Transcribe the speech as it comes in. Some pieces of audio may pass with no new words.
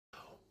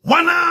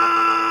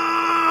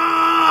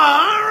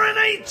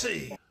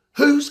180.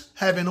 Who's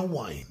having a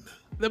wine?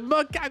 The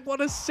Mud Gang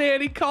want to see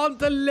it. He can't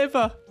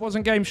deliver.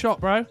 Wasn't game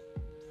shot, bro.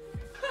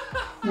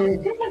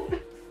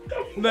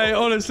 Mate,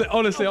 honestly.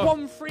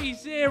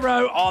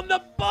 1-3-0 on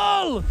the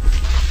ball.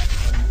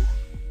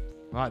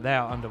 Right, they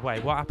are underway.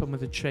 What happened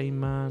with the chain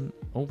man?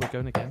 Oh, we're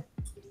going again.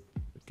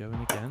 Chain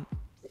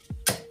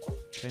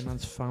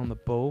man's found the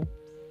ball.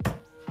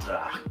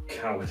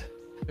 Coward.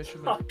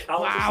 Fisherman.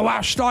 Wow,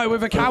 Ash started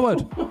with a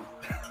coward.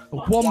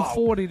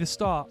 140 to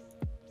start.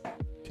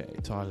 Okay,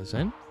 Tyler's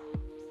in.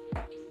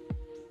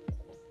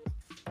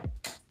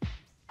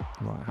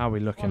 Right, how are we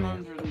looking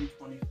here?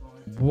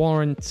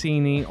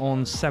 Warrantini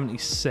on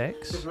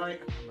 76. Good, right.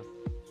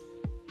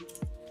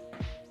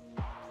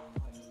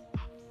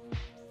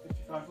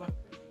 55 left.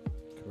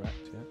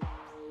 Correct,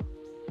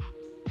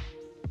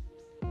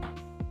 yeah.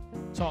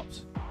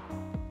 Tops.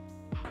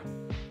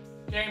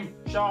 Game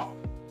shot.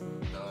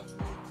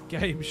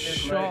 Game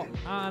shot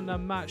and a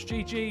match.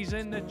 GG's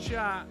in the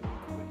chat.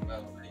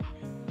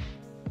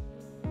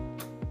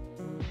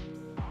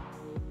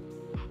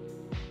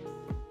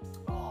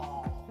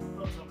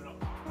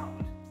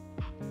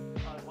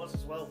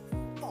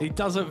 He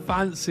doesn't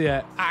fancy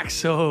it.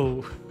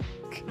 Axel.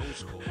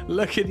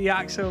 Look at the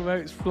Axel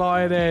votes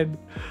flying in.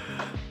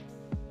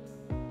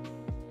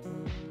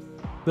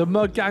 The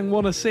Mud Gang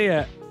want to see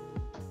it.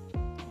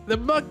 The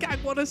Mud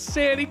Gang want to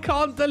see it. He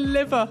can't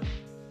deliver.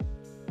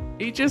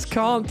 He just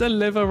can't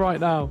deliver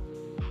right now.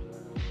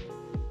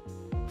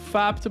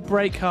 Fab to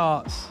break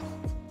hearts.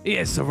 He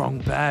hits the wrong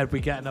bed.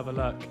 We get another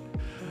look.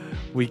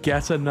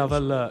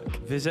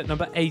 Visit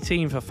number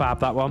 18 for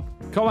Fab, that one.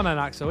 Come on then,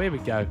 Axel. Here we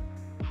go.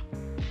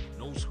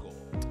 No score.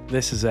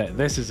 This is it.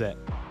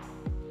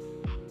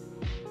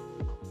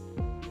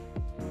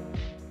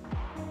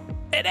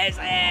 It is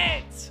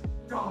it!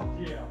 God,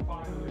 yeah,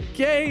 finally.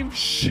 Game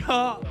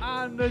shot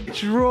and the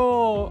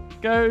draw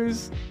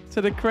goes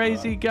to the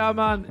crazy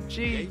gammon.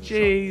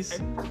 GG's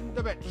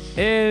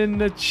in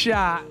the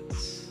chat.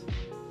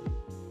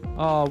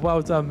 Oh,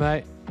 well done,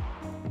 mate.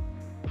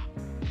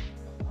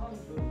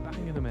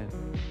 Banging them in.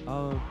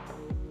 Oh.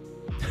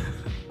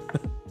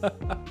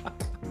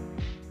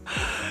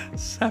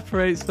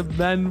 Separates the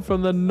men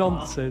from the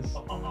nonces.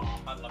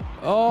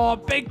 Oh,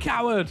 big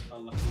coward.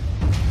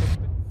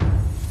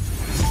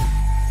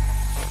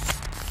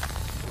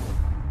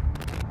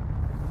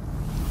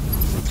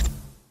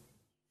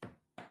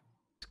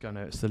 Go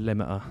no, it's the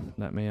limiter.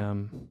 Let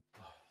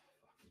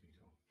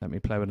me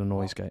play with the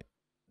noise gate.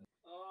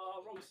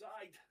 Oh, wrong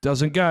side.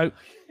 Doesn't go.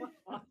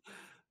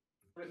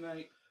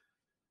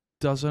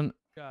 Doesn't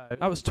go.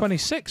 That was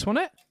 26,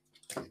 wasn't it?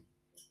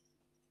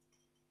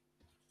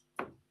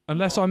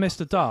 Unless I missed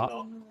a dart.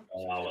 Oh,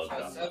 well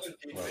done.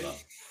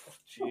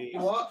 Jeez.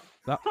 What?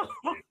 That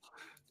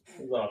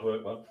Hard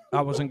work, man.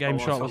 that wasn't game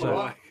shot, was it?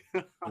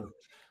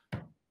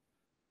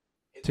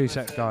 2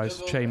 secs,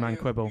 guys. Chain man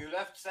quibble. You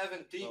left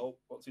 70 Oh,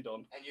 what's he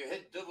done? and you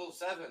hit double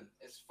 7.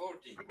 It's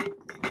 40.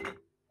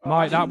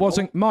 Mike, that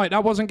wasn't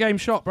game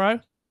shot, bro. Yeah,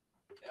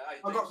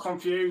 I got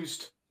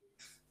confused.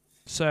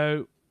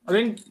 So I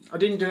didn't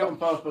do it on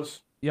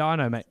purpose. yeah, I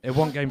know, mate. It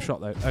wasn't game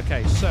shot though.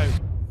 Okay, so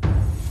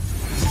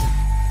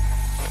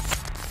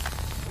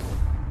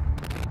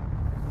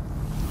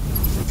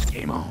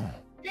game on.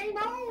 Game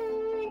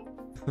on!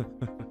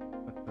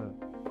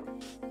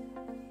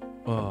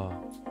 Oh.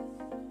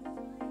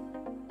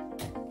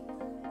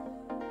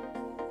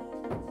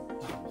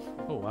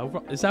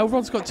 Oh,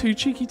 Elrod's got 2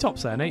 cheeky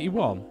tops there in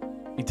 81.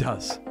 He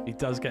does. He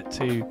does get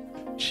 2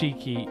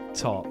 cheeky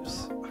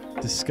tops.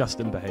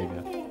 Disgusting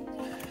behaviour.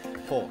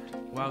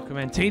 Welcome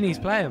in. Teeny's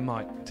playing,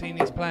 Mike.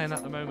 Teeny's playing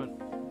at the moment.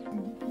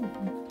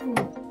 You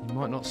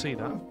might not see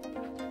that.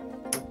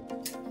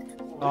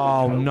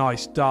 Oh,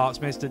 nice darts,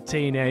 Mr.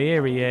 Teeny.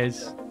 Here he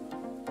is.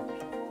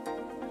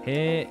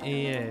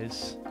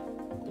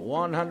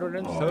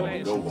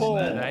 134.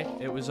 Today.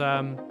 It was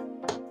so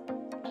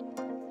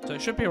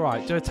it should be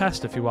alright. Do a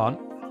test if you want.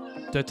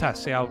 Do a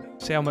test. See how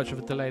much of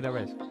a delay there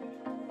is.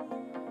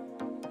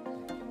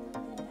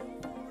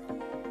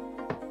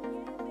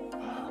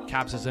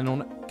 Cabs is in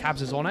on it.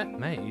 Cabs is on it,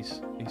 mate. He's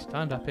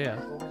turned up here.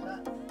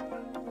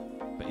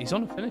 But he's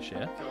on a finish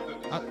here.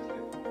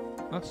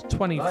 That's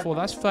 24.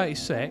 That's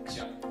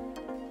 36.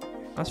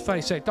 That's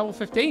 36. Double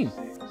 15.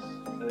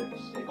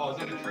 Oh,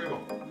 is it a true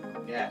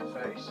one? Yeah,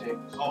 36.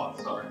 Oh,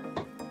 sorry.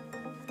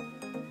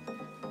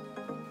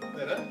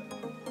 Did it?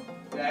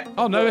 Yeah.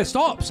 Oh no, it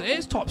stops. It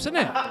is tops, isn't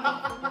it?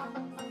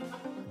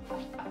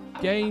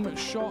 Game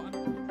shot.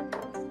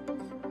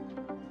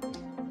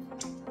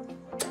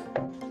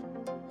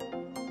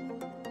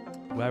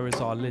 Where is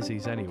our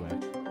Lizzie's anyway?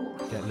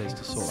 Get Liz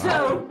to sort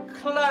out. So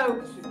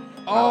close.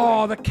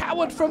 Oh, the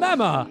coward from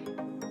Emma.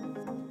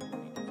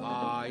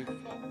 5.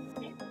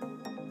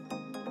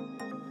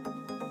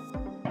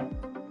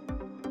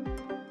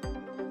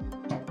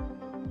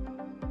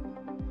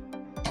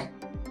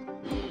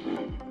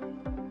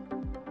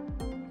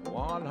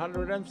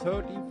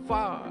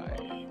 $135.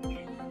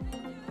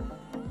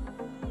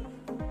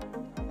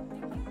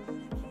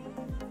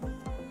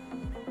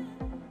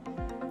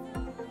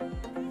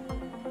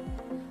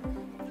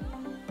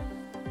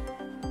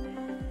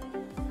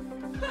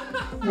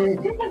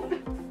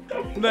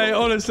 Mate,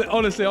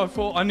 honestly, I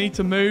thought I need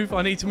to move,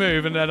 and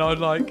then I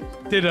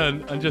like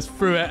didn't, and just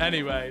threw it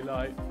anyway.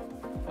 Like,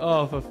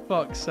 oh, for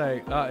fuck's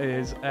sake, that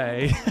is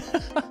a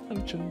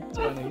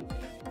 120,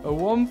 a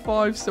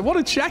 157. What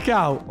a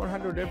checkout!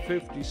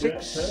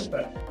 156.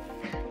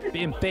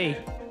 B&B,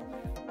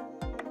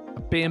 a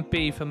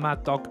B&B for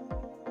Mad Dog.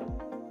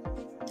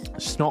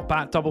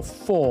 Snotbat double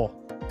 4.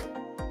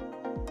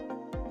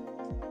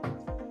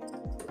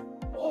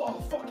 Oh,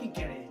 fucking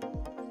get it.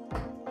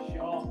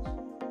 Shot.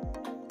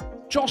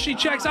 Joshy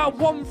checks out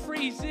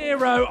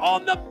 130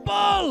 on the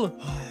ball.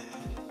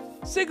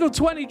 Single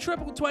 20,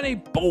 triple 20,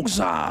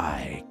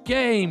 bullseye.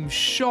 Game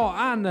shot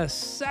and the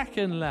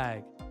second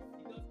leg.